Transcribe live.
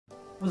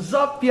What's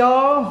up,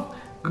 y'all?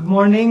 Good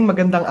morning,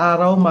 magandang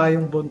araw,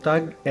 maayong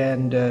buntag,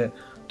 and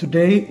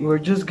today we're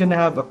just gonna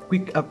have a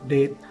quick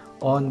update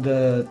on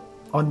the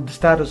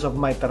status of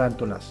my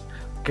tarantulas.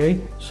 Okay,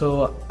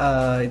 so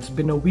it's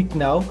been a week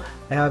now.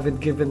 I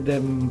haven't given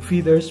them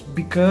feeders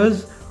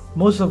because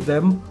most of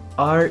them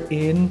are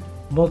in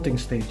molting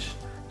stage.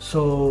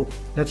 So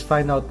let's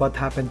find out what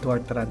happened to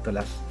our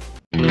tarantulas.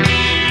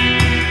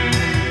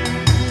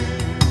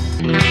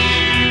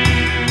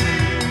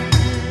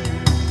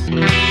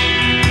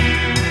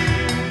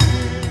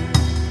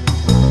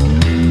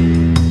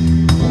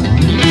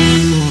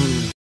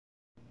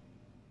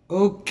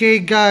 Okay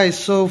guys,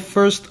 so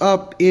first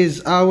up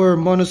is our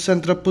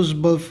Monocentrapus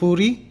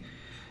balfouri.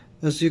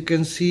 As you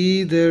can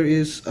see, there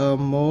is a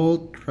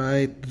molt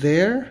right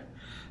there.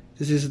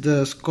 This is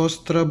the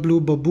Scostra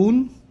blue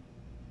baboon.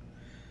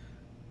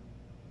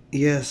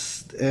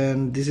 Yes,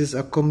 and this is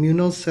a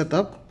communal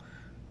setup.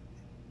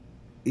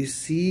 You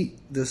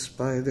see the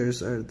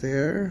spiders are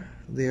there.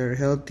 They are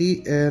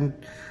healthy and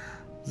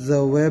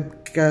the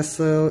web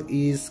castle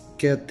is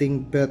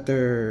getting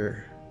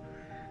better.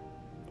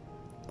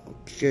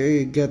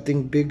 Okay,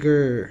 getting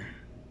bigger.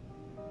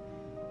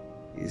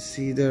 You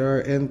see there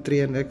are entry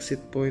and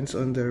exit points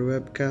on their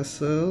web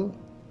castle.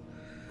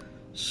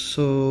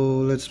 So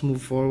let's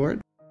move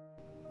forward.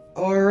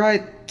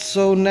 Alright,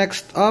 so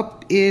next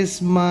up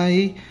is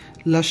my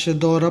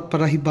Lachadora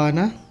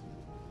parahibana,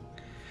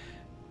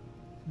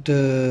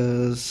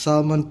 the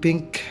salmon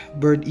pink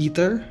bird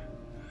eater,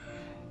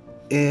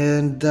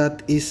 and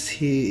that is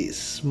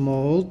his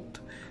molt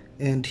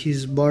and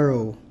his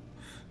burrow.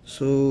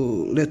 So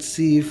let's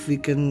see if we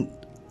can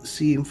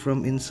see him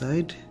from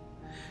inside.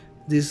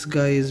 This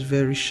guy is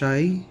very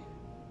shy.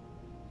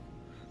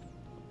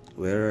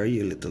 Where are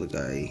you, little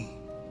guy?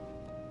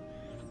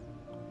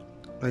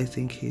 I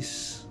think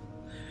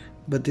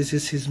but this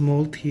is his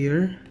molt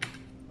here.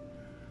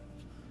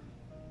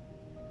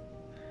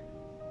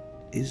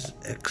 His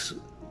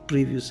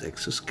previous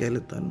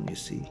exoskeleton, you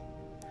see.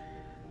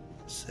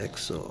 It's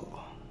exo.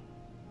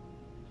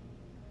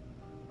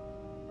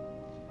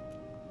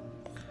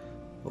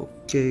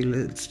 Okay,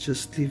 let's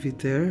just leave it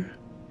there.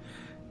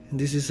 And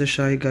this is a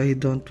shy guy, he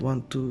don't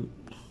want to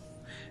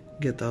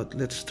get out.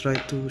 Let's try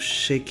to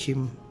shake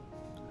him.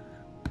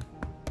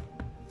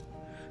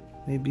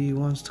 Maybe he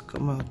wants to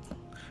come out.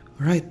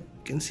 Alright,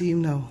 can see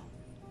him now.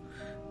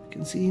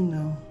 Can see him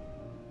now.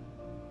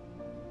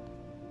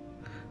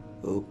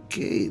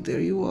 Okay,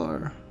 there you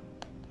are.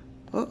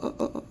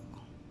 Oh.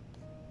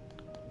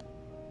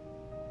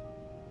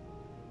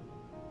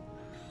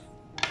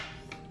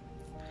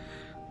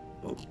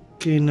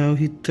 Okay, now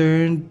he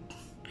turned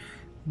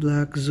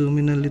black. Zoom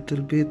in a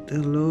little bit.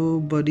 Hello,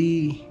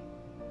 buddy.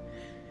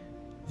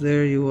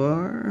 There you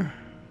are.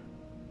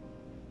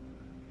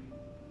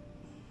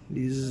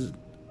 He's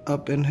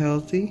up and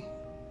healthy.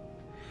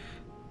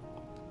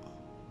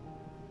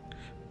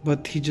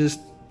 But he just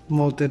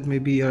molted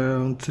maybe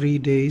around 3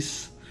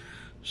 days.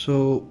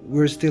 So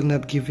we're still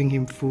not giving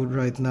him food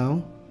right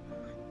now.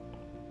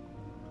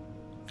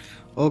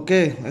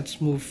 Okay, let's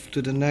move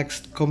to the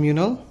next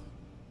communal.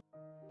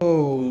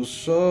 Oh,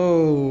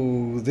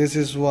 so this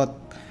is what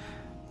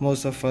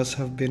most of us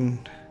have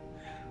been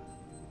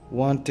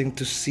wanting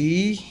to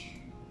see.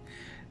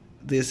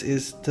 This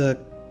is the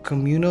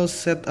communal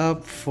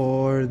setup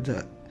for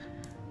the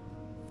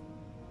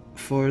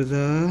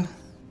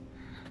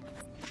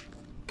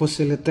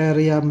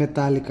Poecilotheria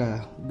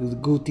metallica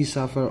with Guti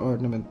sapphire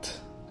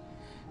ornament.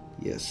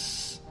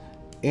 Yes,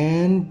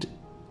 and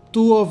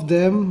 2 of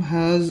them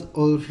has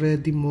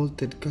already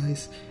molted,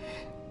 guys.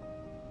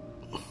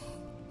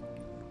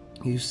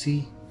 You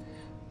see,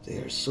 they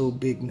are so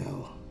big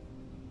now.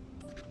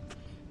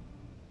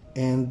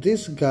 And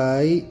this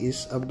guy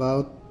is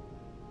about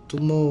to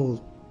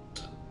molt.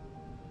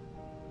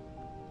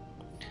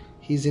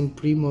 He's in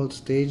pre-molt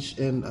stage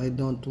and I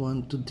don't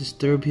want to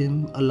disturb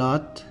him a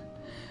lot.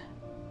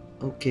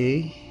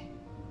 Okay.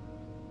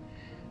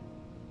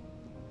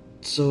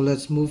 So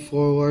let's move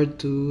forward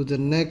to the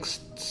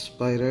next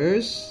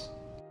spiders.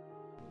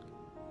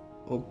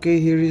 Okay,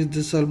 here is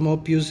the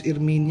Salmopius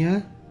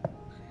irminia.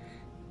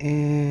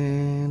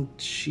 And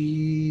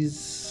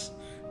she's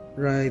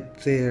right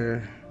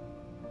there.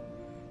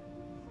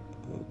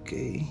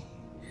 Okay,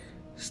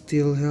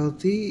 still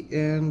healthy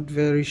and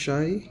very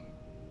shy.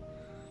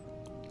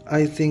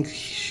 I think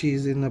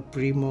she's in a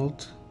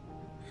pre-molt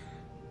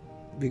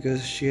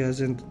because she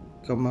hasn't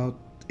come out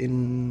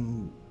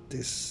in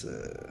this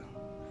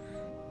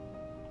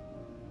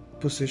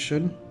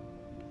position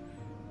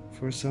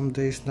for some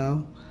days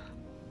now.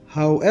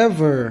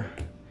 However,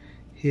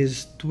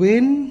 his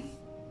twin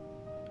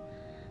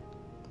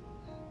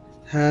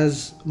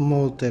has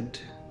molted.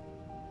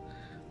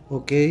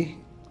 Okay,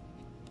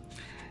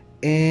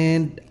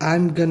 and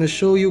I'm gonna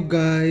show you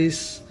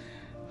guys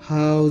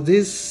how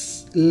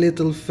this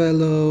little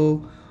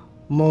fellow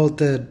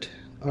molted.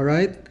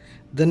 Alright,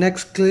 the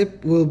next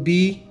clip will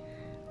be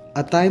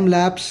a time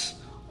lapse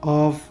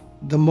of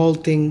the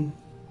molting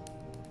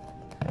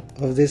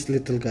of this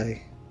little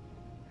guy.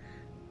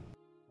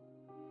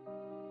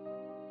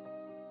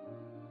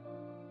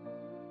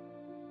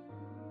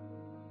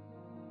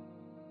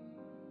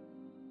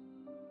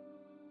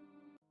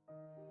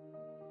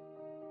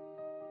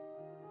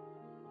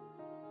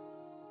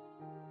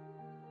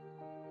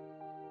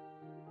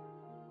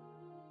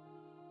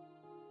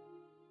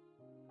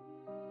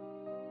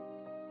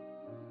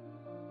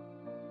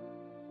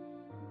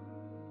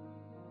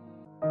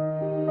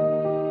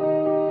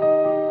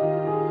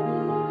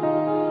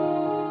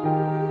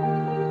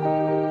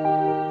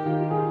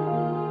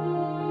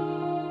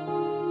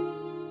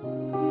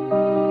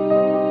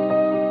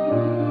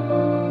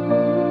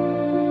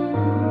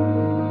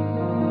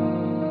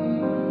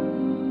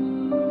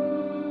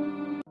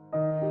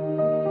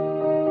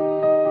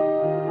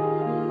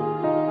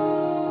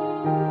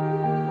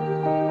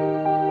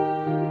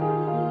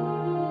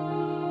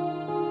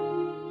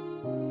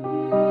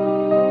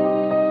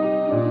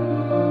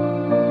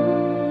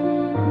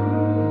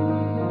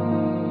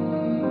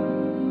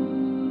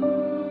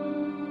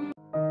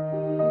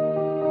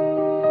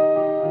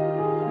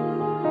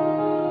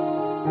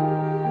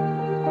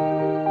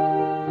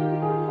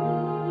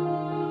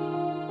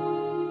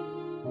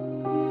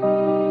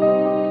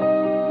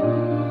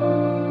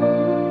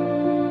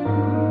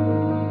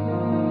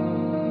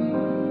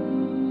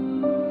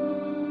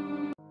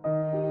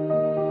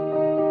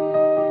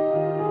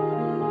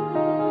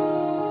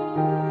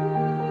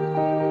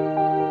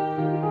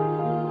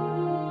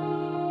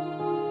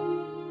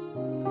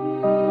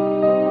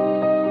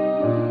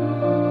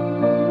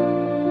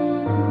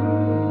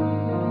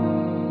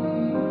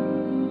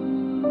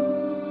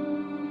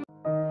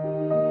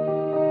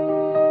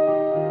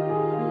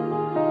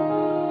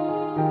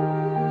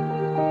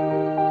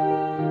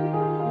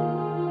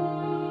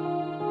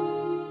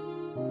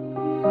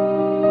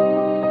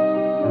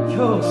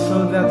 go.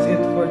 So that's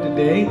it for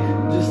today.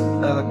 Just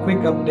a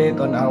quick update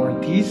on our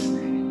teas.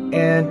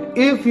 And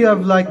if you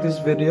have liked this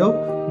video,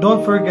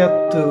 don't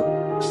forget to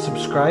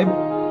subscribe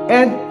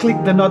and click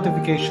the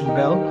notification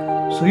bell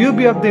so you'll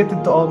be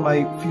updated to all my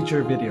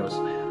future videos.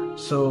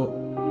 So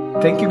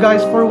thank you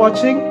guys for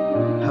watching.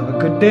 Have a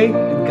good day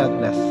and God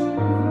bless.